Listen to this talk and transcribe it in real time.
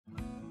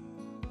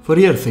For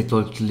years I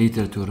taught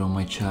literature on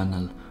my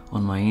channel,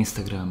 on my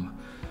Instagram,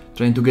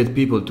 trying to get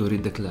people to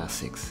read the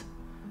classics.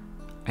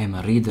 I'm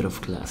a reader of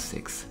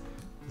classics.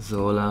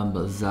 Zola,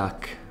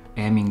 Balzac,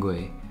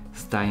 Hemingway,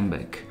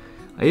 Steinbeck.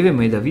 I even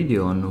made a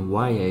video on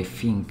why I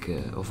think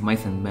Of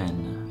Mice and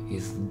Men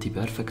is the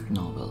perfect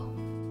novel.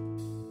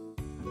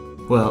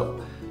 Well,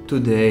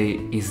 today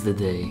is the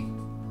day.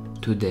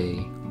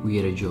 Today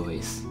we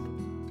rejoice.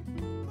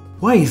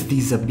 Why is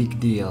this a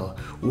big deal?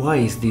 Why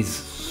is this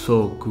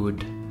so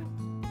good?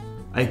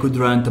 I could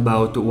rant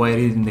about why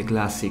reading the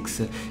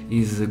classics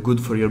is good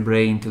for your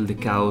brain till the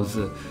cows...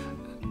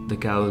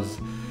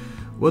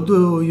 What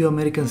do you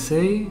Americans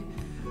say?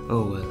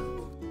 Oh well.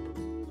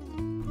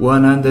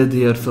 100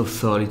 Years of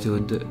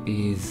Solitude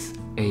is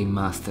a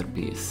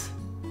masterpiece.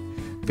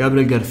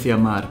 Gabriel García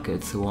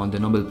Márquez won the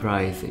Nobel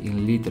Prize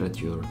in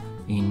Literature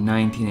in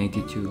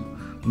 1982,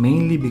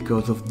 mainly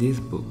because of this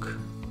book.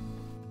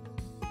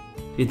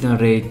 It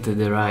narrates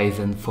the rise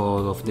and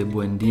fall of the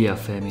Buendia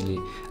family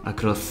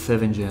across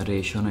 7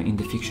 generations in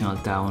the fictional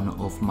town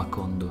of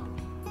Macondo,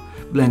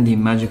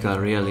 blending magical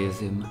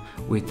realism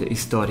with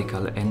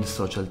historical and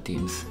social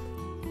themes.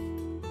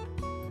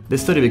 The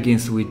story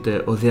begins with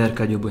José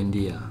Arcadio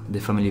Buendia,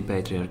 the family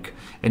patriarch,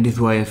 and his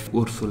wife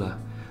Ursula,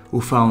 who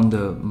found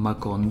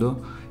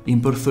Macondo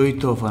in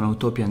pursuit of an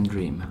utopian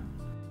dream.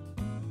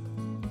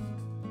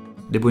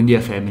 The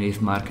Buendia family is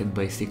marked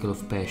by a cycle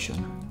of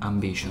passion,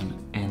 ambition,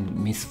 and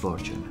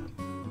misfortune.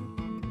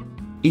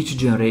 Each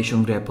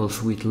generation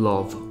grapples with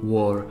love,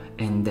 war,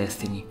 and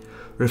destiny,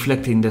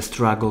 reflecting the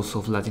struggles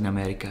of Latin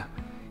America,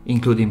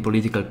 including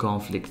political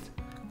conflict,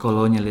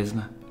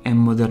 colonialism, and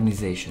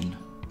modernization.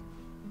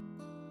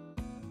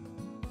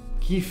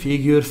 Key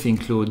figures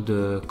include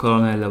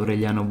Colonel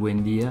Aureliano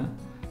Buendia,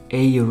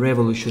 a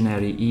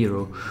revolutionary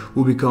hero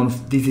who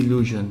becomes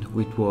disillusioned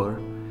with war,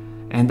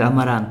 and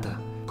Amaranta,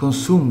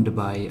 consumed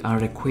by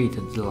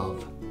unrequited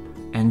love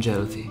and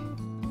jealousy.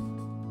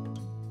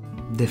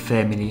 The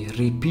family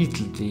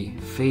repeatedly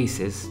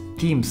faces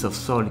themes of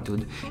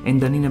solitude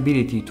and an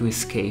inability to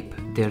escape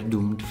their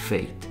doomed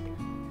fate.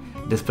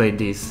 Despite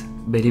this,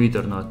 believe it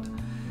or not,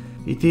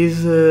 it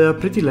is a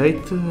pretty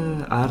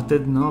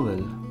light-hearted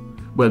novel.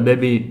 Well,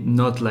 maybe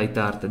not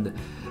light-hearted,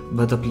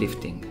 but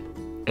uplifting,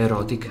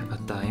 erotic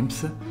at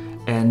times,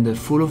 and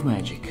full of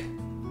magic.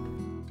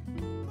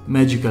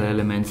 Magical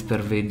elements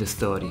pervade the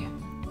story,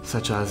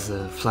 such as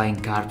flying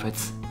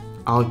carpets,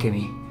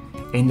 alchemy,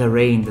 and a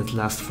rain that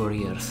lasts for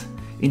years,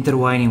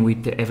 intertwining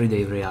with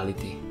everyday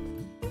reality.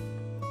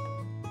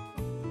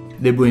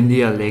 The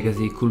Buendia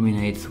legacy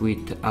culminates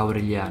with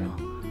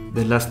Aureliano,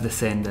 the last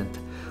descendant,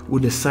 who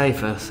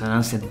deciphers an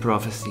ancient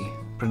prophecy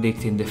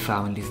predicting the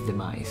family's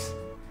demise.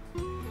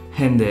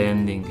 And the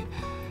ending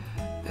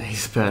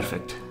is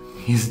perfect.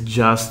 It's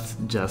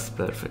just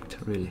perfect,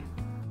 really.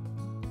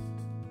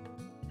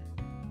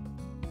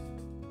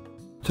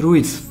 Through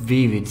its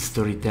vivid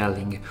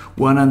storytelling,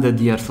 100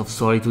 Years of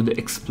Solitude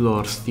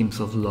explores themes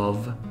of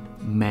love,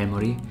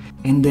 memory,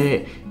 and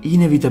the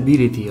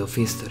inevitability of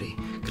history,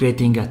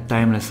 creating a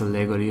timeless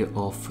allegory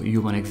of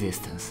human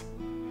existence.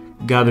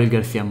 Gabriel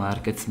García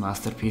Márquez's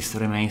masterpiece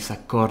remains a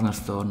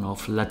cornerstone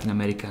of Latin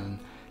American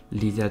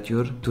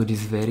literature to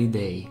this very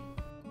day.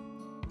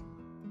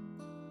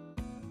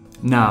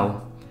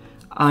 Now,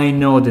 I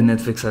know the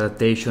Netflix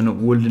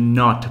adaptation will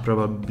not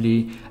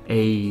probably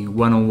a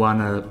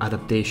one-on-one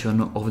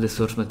adaptation of the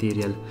source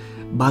material,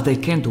 but I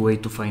can't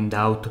wait to find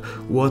out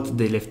what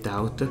they left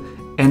out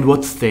and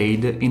what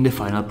stayed in the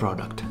final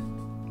product.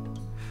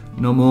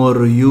 No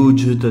more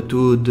huge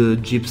tattooed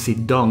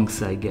gypsy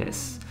donks, I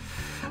guess.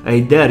 I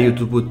dare you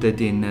to put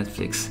that in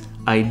Netflix.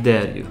 I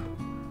dare you.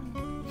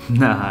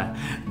 Nah,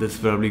 that's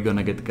probably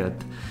gonna get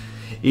cut.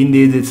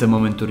 Indeed, it's a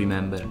moment to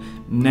remember.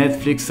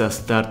 Netflix has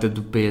started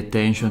to pay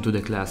attention to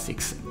the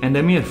classics, and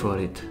I'm here for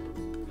it.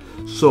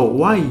 So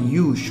why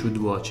you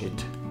should watch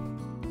it?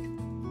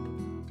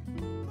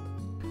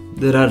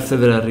 There are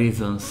several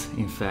reasons,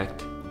 in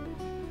fact.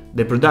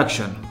 The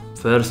production,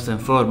 first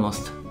and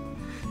foremost.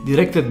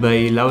 Directed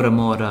by Laura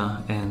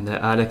Mora and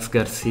Alex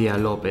Garcia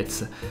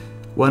Lopez,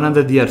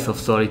 100 Years of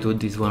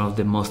Solitude is one of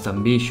the most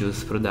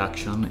ambitious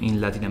productions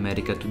in Latin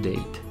America to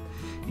date.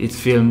 It's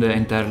filmed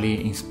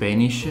entirely in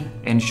Spanish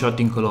and shot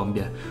in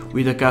Colombia,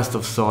 with a cast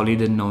of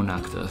solid and known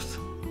actors.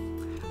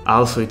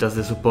 Also, it has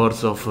the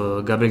support of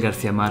Gabriel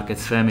García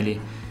Márquez's family,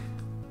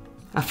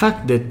 a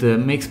fact that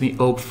makes me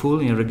hopeful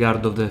in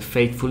regard of the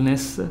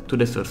faithfulness to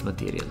the source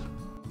material.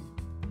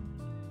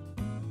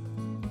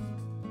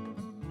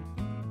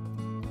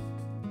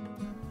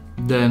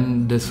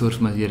 Then the source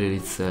material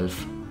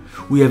itself.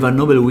 We have a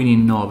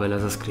Nobel-winning novel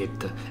as a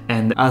script,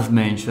 and as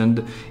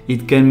mentioned,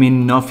 it can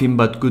mean nothing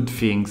but good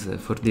things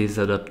for this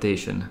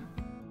adaptation.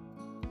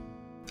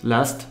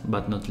 Last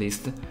but not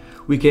least,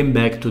 we came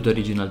back to the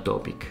original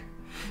topic.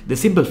 The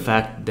simple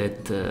fact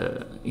that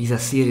it's a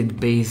series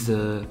based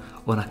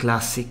on a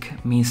classic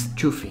means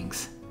two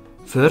things.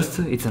 First,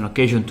 it's an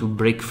occasion to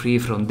break free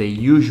from the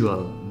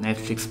usual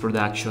Netflix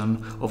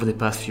production of the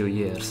past few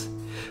years,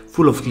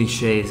 full of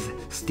clichés,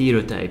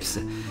 stereotypes,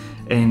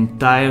 and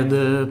tired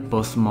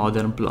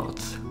postmodern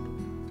plots.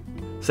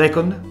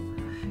 Second,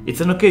 it's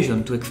an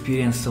occasion to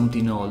experience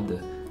something old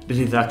that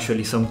is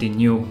actually something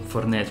new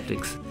for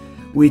Netflix,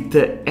 with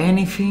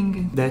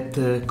anything that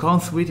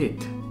comes with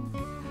it.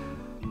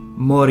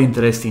 More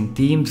interesting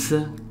themes,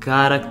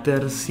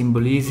 characters,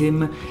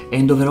 symbolism,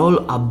 and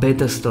overall a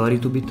better story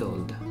to be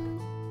told.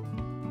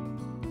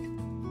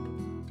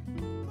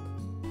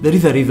 There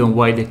is a reason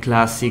why the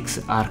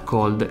classics are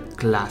called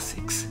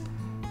classics.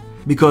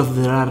 Because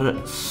they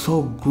are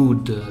so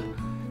good,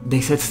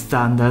 they set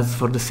standards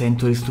for the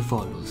centuries to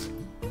follow.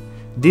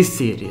 This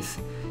series,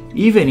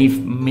 even if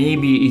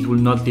maybe it will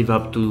not live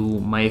up to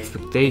my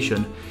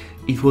expectation,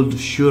 it will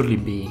surely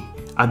be,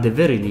 at the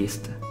very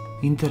least,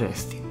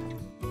 interesting.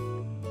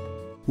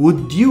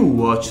 Would you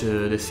watch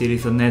the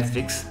series on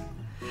Netflix?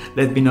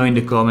 Let me know in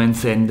the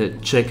comments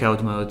and check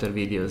out my other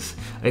videos.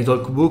 I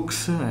talk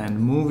books and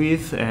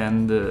movies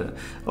and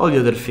all the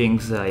other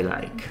things I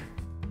like.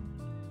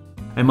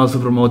 I'm also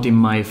promoting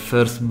my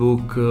first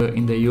book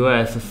in the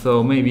US,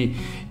 so maybe,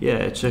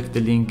 check the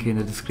link in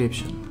the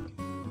description.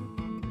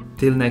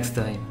 Till next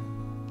time,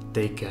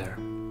 take care.